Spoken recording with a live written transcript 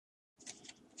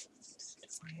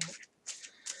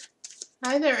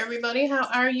Hi there, everybody. How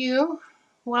are you?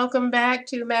 Welcome back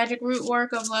to Magic Root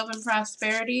Work of Love and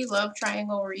Prosperity, Love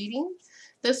Triangle Reading.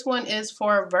 This one is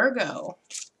for Virgo.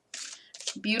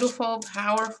 Beautiful,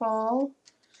 powerful,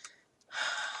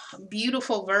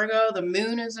 beautiful Virgo. The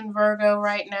moon is in Virgo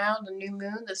right now. The new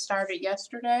moon that started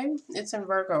yesterday, it's in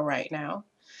Virgo right now.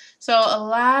 So a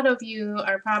lot of you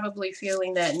are probably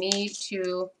feeling that need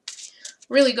to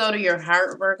really go to your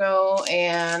heart, Virgo,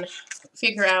 and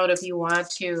figure out if you want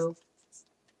to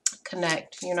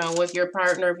connect, with your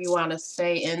partner, if you want to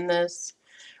stay in this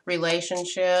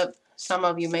relationship. Some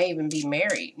of you may even be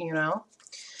married.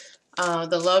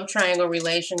 The love triangle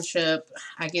relationship,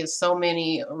 I get so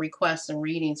many requests and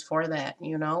readings for that,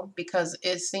 because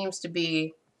it seems to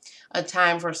be a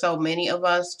time for so many of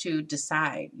us to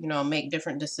decide, make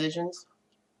different decisions.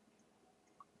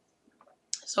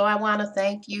 So I want to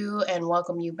thank you and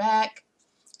welcome you back.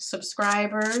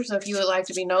 Subscribers, if you would like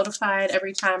to be notified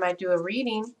every time I do a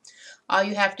reading, all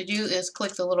you have to do is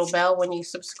click the little bell when you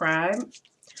subscribe.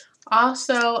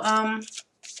 Also,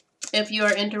 if you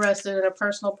are interested in a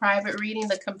personal private reading,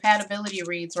 the compatibility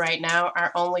reads right now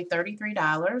are only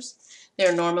 $33.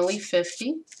 They're normally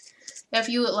 $50. If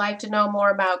you would like to know more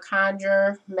about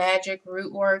Conjure, magic,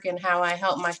 root work, and how I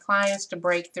help my clients to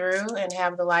break through and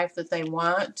have the life that they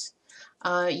want,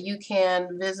 you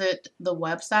can visit the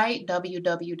website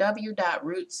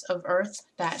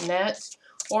www.rootzofearth.net,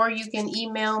 or you can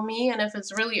email me, and if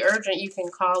it's really urgent, you can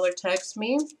call or text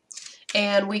me.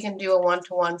 And we can do a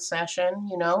one-to-one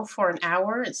session, for an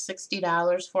hour. It's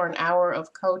 $60 for an hour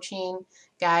of coaching,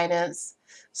 guidance,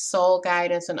 soul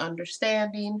guidance, and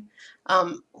understanding,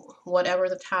 whatever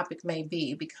the topic may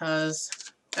be, because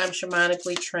I'm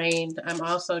shamanically trained. I'm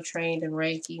also trained in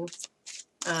Reiki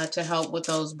to help with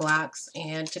those blocks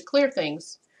and to clear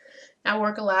things. I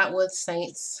work a lot with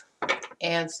saints,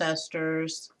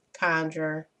 ancestors,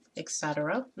 conjure,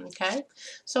 etc. Okay,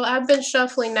 so I've been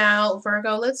shuffling now,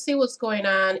 Virgo. Let's see what's going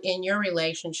on in your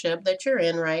relationship that you're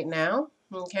in right now.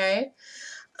 Okay,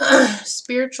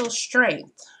 spiritual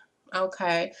strength.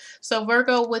 Okay, so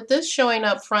Virgo, with this showing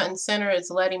up front and center,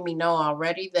 it's letting me know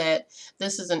already that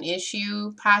this is an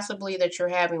issue possibly that you're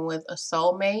having with a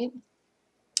soulmate.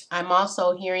 I'm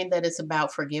also hearing that it's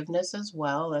about forgiveness as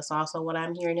well. That's also what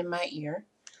I'm hearing in my ear.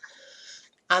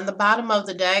 On the bottom of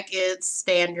the deck, it's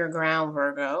stand your ground,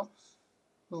 Virgo.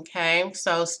 Okay,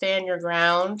 so stand your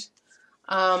ground.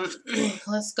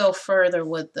 Let's go further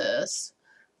with this.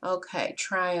 Okay,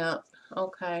 triumph.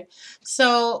 Okay,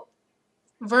 so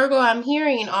Virgo, I'm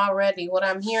hearing already, what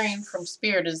I'm hearing from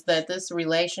Spirit is that this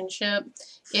relationship,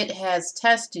 it has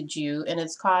tested you and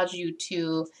it's caused you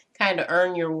to kind of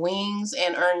earn your wings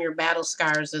and earn your battle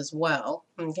scars as well.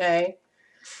 Okay,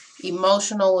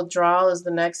 emotional withdrawal is the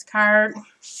next card.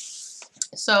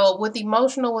 So with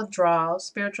emotional withdrawal,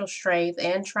 spiritual strength,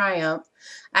 and triumph,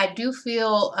 I do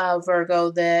feel, Virgo,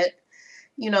 that,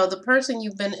 the person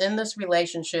you've been in this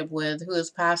relationship with who is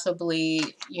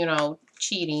possibly,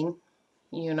 cheating,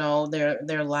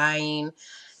 they're lying.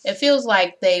 It feels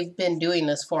like they've been doing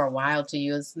this for a while to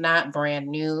you. It's not brand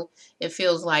new. It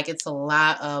feels like it's a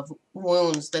lot of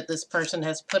wounds that this person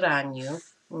has put on you.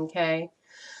 Okay?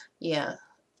 Yeah.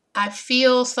 I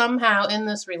feel somehow in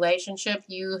this relationship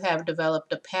you have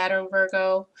developed a pattern,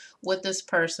 Virgo, with this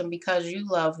person because you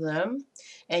love them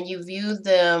and you view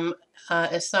them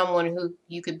as someone who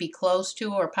you could be close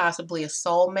to or possibly a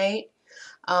soulmate.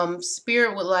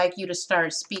 Spirit would like you to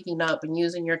start speaking up and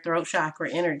using your throat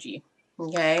chakra energy.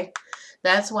 Okay?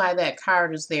 That's why that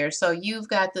card is there. So you've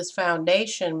got this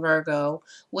foundation, Virgo,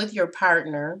 with your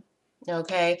partner,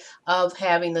 okay, of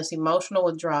having this emotional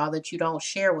withdrawal that you don't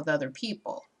share with other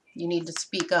people. You need to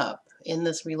speak up in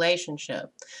this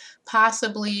relationship.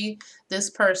 Possibly this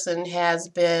person has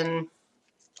been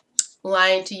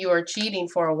lying to you or cheating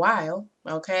for a while,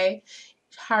 okay?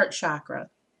 Heart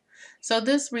chakra. So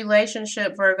this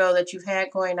relationship, Virgo, that you've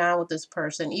had going on with this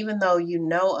person, even though you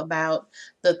know about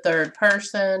the third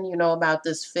person, you know about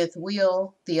this fifth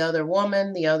wheel, the other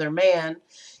woman, the other man,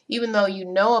 even though you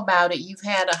know about it, you've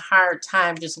had a hard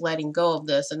time just letting go of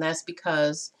this, and that's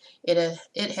because it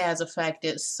has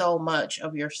affected so much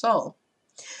of your soul.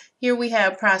 Here we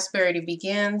have prosperity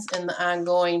begins in the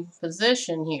ongoing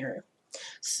position here.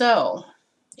 So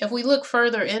if we look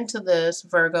further into this,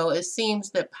 Virgo, it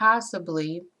seems that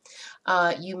possibly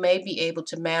you may be able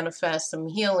to manifest some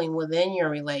healing within your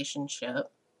relationship,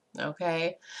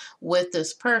 okay, with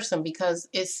this person because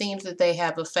it seems that they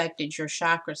have affected your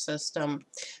chakra system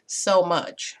so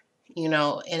much,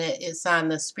 and it's on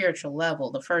the spiritual level.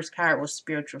 The first card was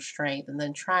spiritual strength and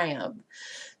then triumph.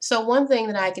 So one thing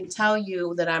that I can tell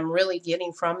you that I'm really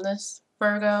getting from this,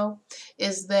 Virgo,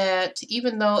 is that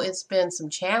even though it's been some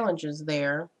challenges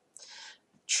there,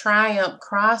 triumph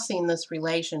crossing this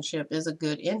relationship is a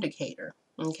good indicator.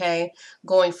 Okay,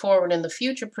 going forward in the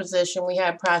future position, we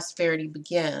have prosperity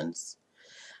begins,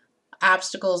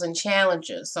 obstacles and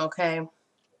challenges. Okay,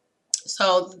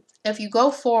 so if you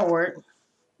go forward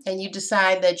and you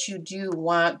decide that you do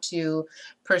want to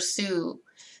pursue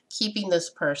keeping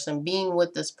this person, being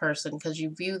with this person, because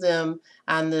you view them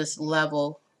on this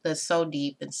level that's so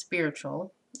deep and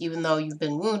spiritual, even though you've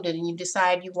been wounded, and you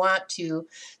decide you want to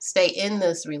stay in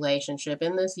this relationship,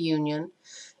 in this union,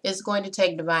 it's going to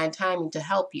take divine timing to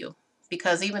help you.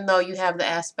 Because even though you have the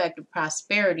aspect of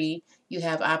prosperity, you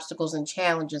have obstacles and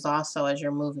challenges also as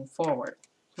you're moving forward.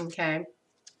 Okay.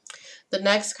 The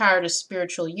next card is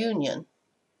spiritual union.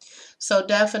 So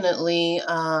definitely,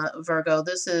 Virgo,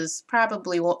 this is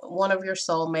probably one of your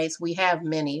soulmates. We have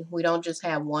many. We don't just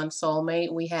have one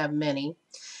soulmate. We have many.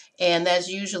 And that's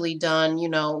usually done,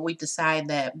 we decide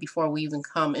that before we even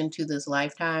come into this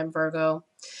lifetime, Virgo.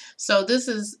 So this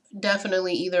is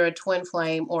definitely either a twin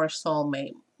flame or a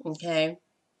soulmate, okay,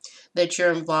 that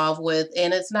you're involved with.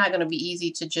 And it's not going to be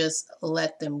easy to just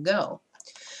let them go.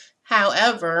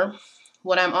 However,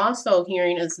 what I'm also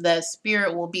hearing is that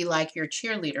spirit will be like your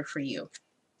cheerleader for you.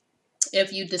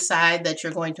 If you decide that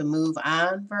you're going to move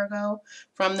on, Virgo,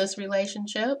 from this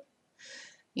relationship,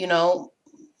 you know,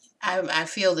 I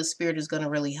feel the spirit is going to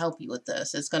really help you with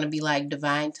this. It's going to be like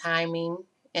divine timing,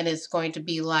 and it's going to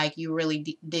be like you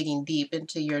really digging deep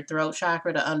into your throat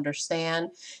chakra to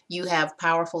understand. You have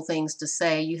powerful things to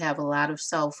say. You have a lot of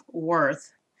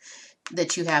self-worth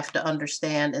that you have to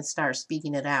understand and start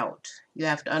speaking it out. You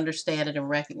have to understand it and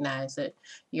recognize it.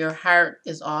 Your heart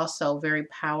is also very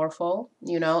powerful,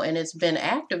 and it's been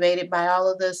activated by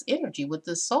all of this energy with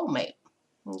this soulmate.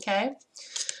 Okay.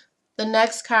 The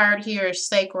next card here is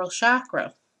sacral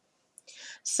chakra.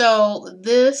 So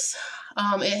this,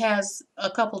 it has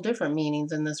a couple different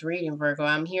meanings in this reading, Virgo.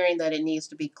 I'm hearing that it needs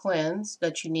to be cleansed,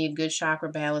 that you need good chakra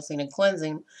balancing and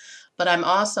cleansing. But I'm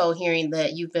also hearing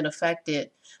that you've been affected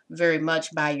very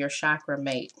much by your chakra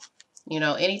mate.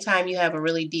 Anytime you have a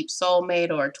really deep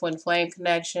soulmate or a twin flame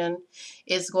connection,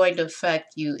 it's going to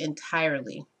affect you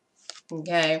entirely.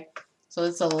 Okay? So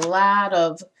it's a lot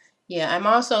of, I'm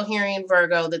also hearing,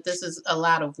 Virgo, that this is a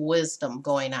lot of wisdom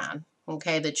going on,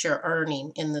 okay, that you're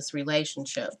earning in this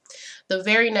relationship. The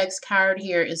very next card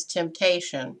here is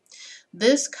temptation.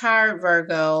 This card,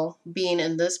 Virgo, being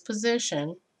in this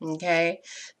position, okay,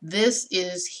 this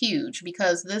is huge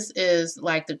because this is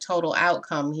like the total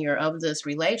outcome here of this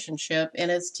relationship,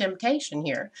 and it's temptation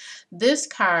here. This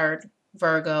card,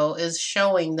 Virgo, is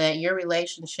showing that your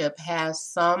relationship has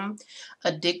some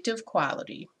addictive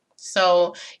quality.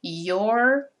 So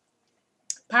your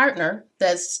partner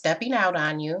that's stepping out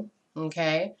on you,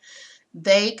 okay,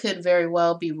 they could very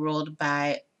well be ruled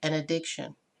by an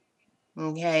addiction.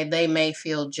 Okay, they may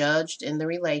feel judged in the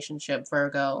relationship,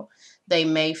 Virgo. They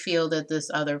may feel that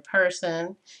this other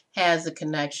person has a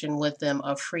connection with them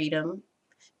of freedom.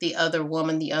 The other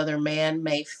woman, the other man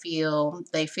they feel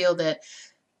that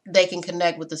they can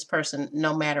connect with this person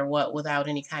no matter what without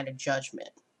any kind of judgment.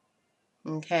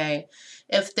 Okay,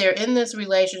 if they're in this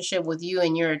relationship with you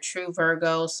and you're a true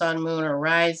Virgo, sun, moon, or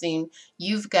rising,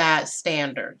 you've got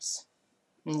standards.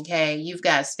 Okay, you've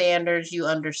got standards. You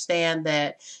understand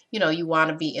that, you want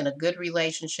to be in a good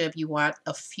relationship. You want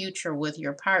a future with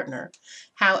your partner.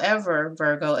 However,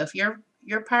 Virgo, if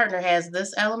your partner has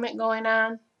this element going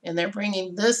on and they're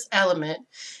bringing this element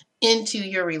into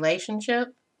your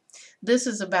relationship, this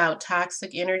is about toxic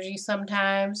energy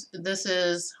sometimes. This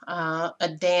is a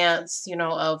dance,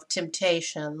 of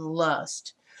temptation,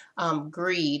 lust,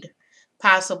 greed,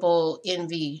 possible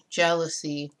envy,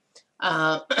 jealousy,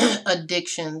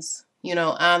 addictions,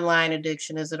 online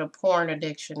addiction. Is it a porn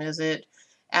addiction? Is it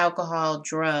alcohol,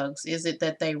 drugs? Is it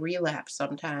that they relapse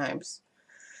sometimes?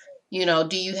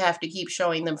 Do you have to keep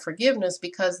showing them forgiveness?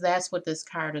 Because that's what this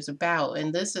card is about.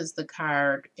 And this is the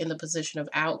card in the position of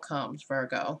outcomes,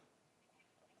 Virgo.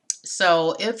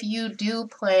 So if you do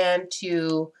plan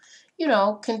to,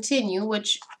 continue,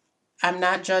 which I'm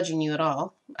not judging you at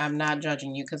all. I'm not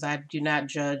judging you because I do not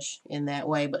judge in that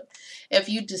way. But if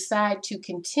you decide to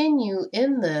continue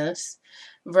in this,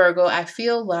 Virgo, I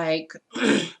feel like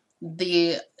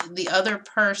the other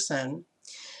person,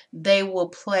 they will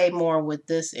play more with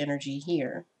this energy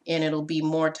here. And it'll be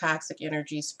more toxic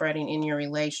energy spreading in your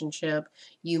relationship.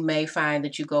 You may find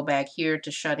that you go back here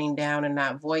to shutting down and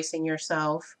not voicing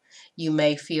yourself. You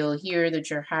may feel here that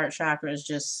your heart chakra is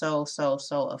just so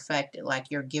affected, like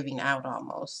you're giving out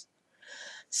almost.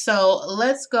 So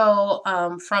let's go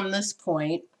from this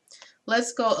point.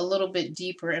 Let's go a little bit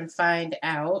deeper and find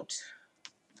out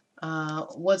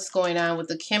what's going on with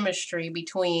the chemistry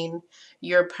between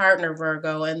your partner,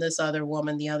 Virgo, and this other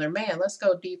woman, the other man. Let's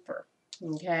go deeper.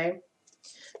 Okay.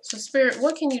 So, Spirit,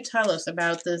 what can you tell us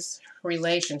about this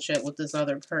relationship with this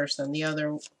other person, the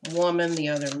other woman, the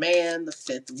other man, the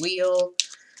fifth wheel?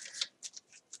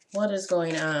 What is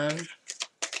going on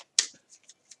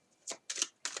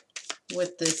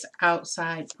with this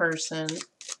outside person?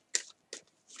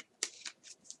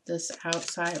 This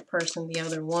outside person, the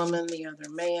other woman, the other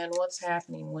man, what's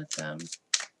happening with them?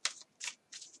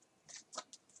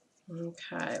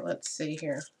 Okay, let's see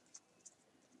here.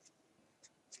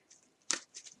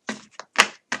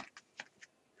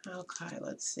 Okay,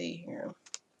 let's see here.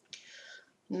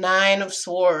 Nine of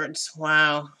Swords.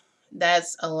 Wow.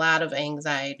 That's a lot of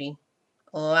anxiety.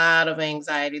 A lot of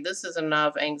anxiety. This is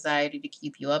enough anxiety to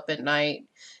keep you up at night,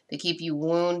 to keep you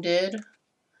wounded.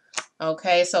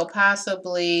 Okay, so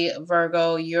possibly,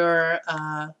 Virgo, you're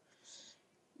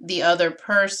the other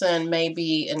person may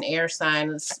be an air sign.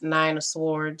 It's Nine of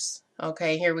Swords.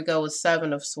 Okay, here we go with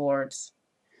Seven of Swords.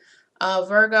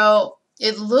 Virgo,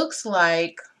 it looks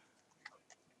like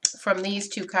from these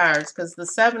two cards, because the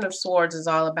Seven of Swords is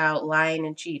all about lying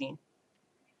and cheating.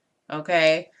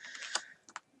 Okay.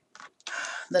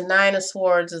 The Nine of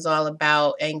Swords is all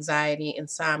about anxiety,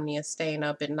 insomnia, staying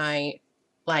up at night,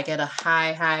 like at a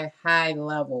high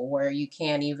level where you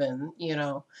can't even,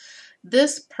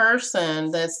 This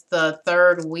person that's the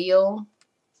third wheel,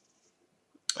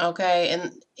 okay,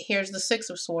 and here's the Six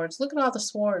of Swords. Look at all the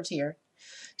swords here.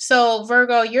 So,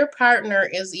 Virgo, your partner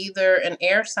is either an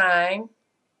air sign,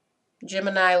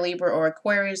 Gemini, Libra, or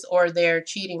Aquarius, or they're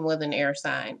cheating with an air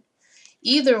sign.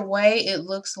 Either way, it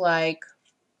looks like,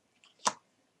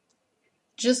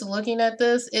 just looking at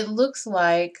this, it looks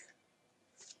like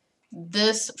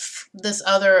this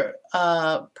other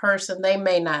person, they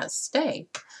may not stay.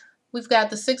 We've got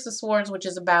the Six of Swords, which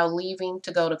is about leaving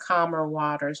to go to calmer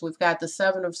waters. We've got the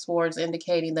Seven of Swords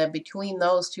indicating that between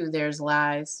those two there's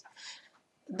lies.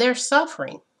 They're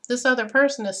suffering. This other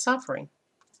person is suffering.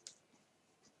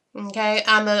 Okay,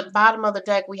 on the bottom of the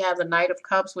deck we have the Knight of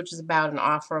Cups, which is about an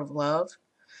offer of love.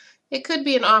 It could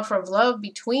be an offer of love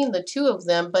between the two of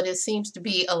them, but it seems to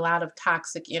be a lot of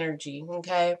toxic energy,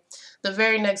 okay? The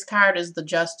very next card is the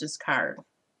Justice card.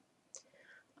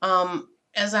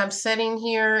 As I'm sitting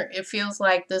here, it feels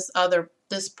like this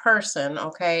person,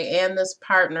 okay, and this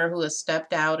partner who has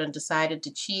stepped out and decided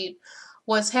to cheat,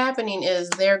 what's happening is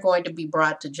they're going to be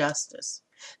brought to justice.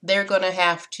 They're going to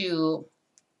have to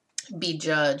be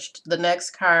judged. The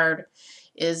next card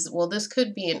is, well, this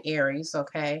could be an Aries,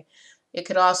 okay? It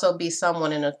could also be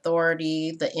someone in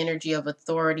authority, the energy of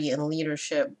authority and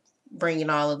leadership bringing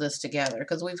all of this together.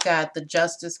 Because we've got the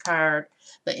Justice card,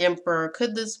 the Emperor.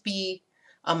 Could this be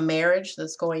a marriage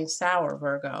that's going sour,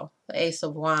 Virgo? The Ace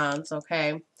of Wands,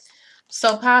 okay?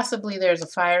 So possibly there's a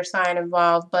fire sign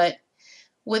involved, but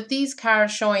with these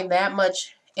cards showing that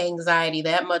much anxiety,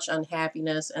 that much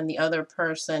unhappiness, and the other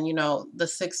person, the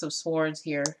Six of Swords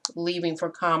here, leaving for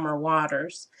calmer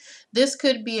waters. This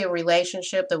could be a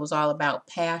relationship that was all about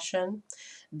passion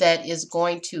that is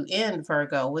going to end,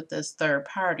 Virgo, with this third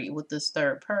party, with this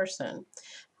third person.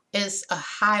 It's a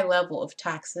high level of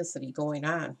toxicity going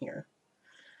on here.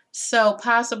 So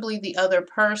possibly the other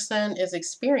person is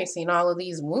experiencing all of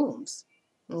these wounds.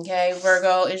 Okay,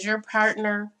 Virgo, is your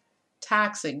partner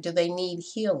toxic? Do they need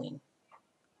healing?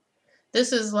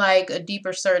 This is like a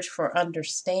deeper search for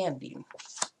understanding.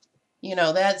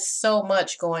 That's so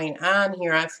much going on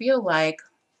here. I feel like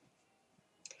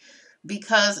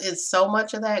because it's so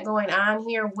much of that going on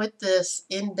here with this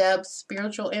in-depth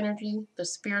spiritual energy, the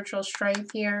spiritual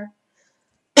strength here,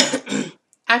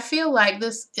 I feel like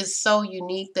this is so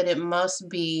unique that it must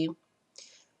be,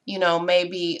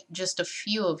 maybe just a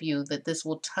few of you that this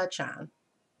will touch on.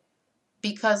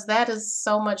 Because that is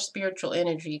so much spiritual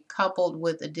energy coupled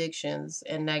with addictions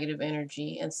and negative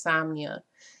energy, insomnia,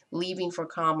 leaving for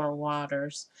calmer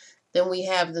waters. Then we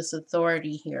have this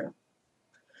authority here.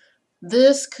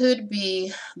 This could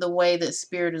be the way that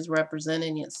spirit is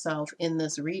representing itself in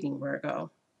this reading,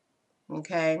 Virgo.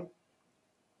 Okay?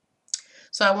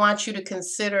 So I want you to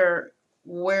consider,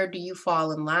 where do you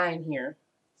fall in line here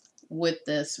with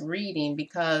this reading?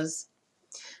 Because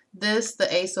the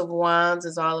Ace of Wands,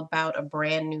 is all about a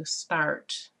brand new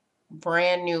start,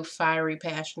 brand new fiery,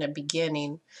 passionate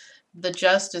beginning. The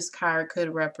Justice card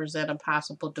could represent a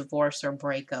possible divorce or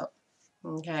breakup.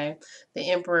 Okay,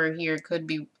 the Emperor here could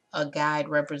be a guide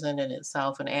representing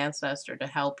itself, an ancestor to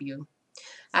help you.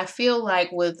 I feel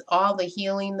like with all the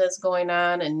healing that's going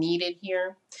on and needed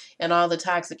here, and all the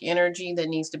toxic energy that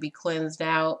needs to be cleansed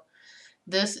out,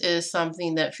 This is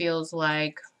something that feels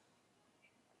like,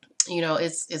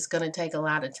 it's going to take a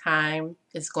lot of time.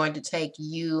 It's going to take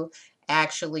you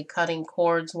actually cutting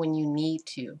cords when you need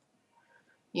to,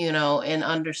 and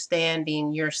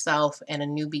understanding yourself and a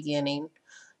new beginning.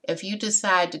 If you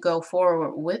decide to go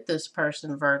forward with this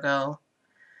person, Virgo,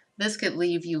 this could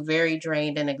leave you very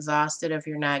drained and exhausted if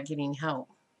you're not getting help.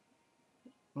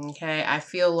 Okay, I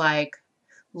feel like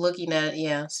looking at,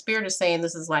 yeah, Spirit is saying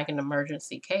this is like an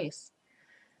emergency case.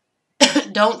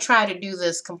 Don't try to do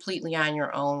this completely on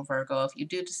your own, Virgo. If you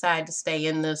do decide to stay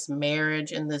in this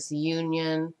marriage, in this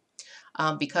union,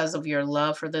 because of your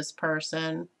love for this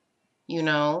person, you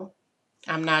know,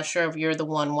 I'm not sure if you're the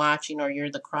one watching or you're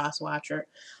the cross watcher,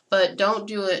 but don't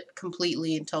do it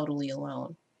completely and totally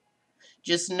alone.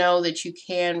 Just know that you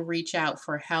can reach out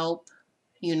for help.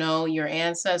 Your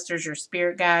ancestors, your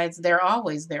spirit guides, they're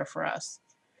always there for us.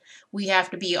 We have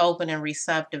to be open and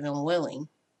receptive and willing.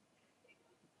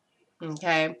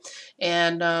 Okay.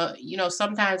 And,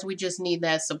 sometimes we just need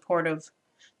those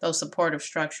supportive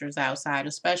structures outside,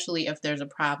 especially if there's a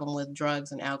problem with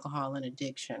drugs and alcohol and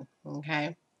addiction.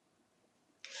 Okay.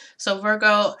 So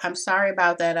Virgo, I'm sorry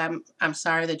about that. I'm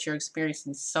sorry that you're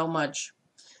experiencing so much,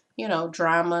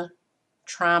 drama,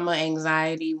 trauma,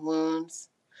 anxiety, wounds.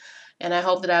 And I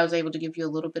hope that I was able to give you a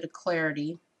little bit of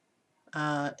clarity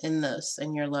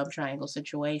in your love triangle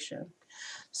situation.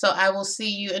 So I will see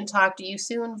you and talk to you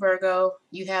soon, Virgo.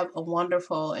 You have a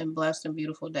wonderful and blessed and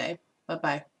beautiful day. Bye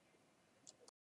bye.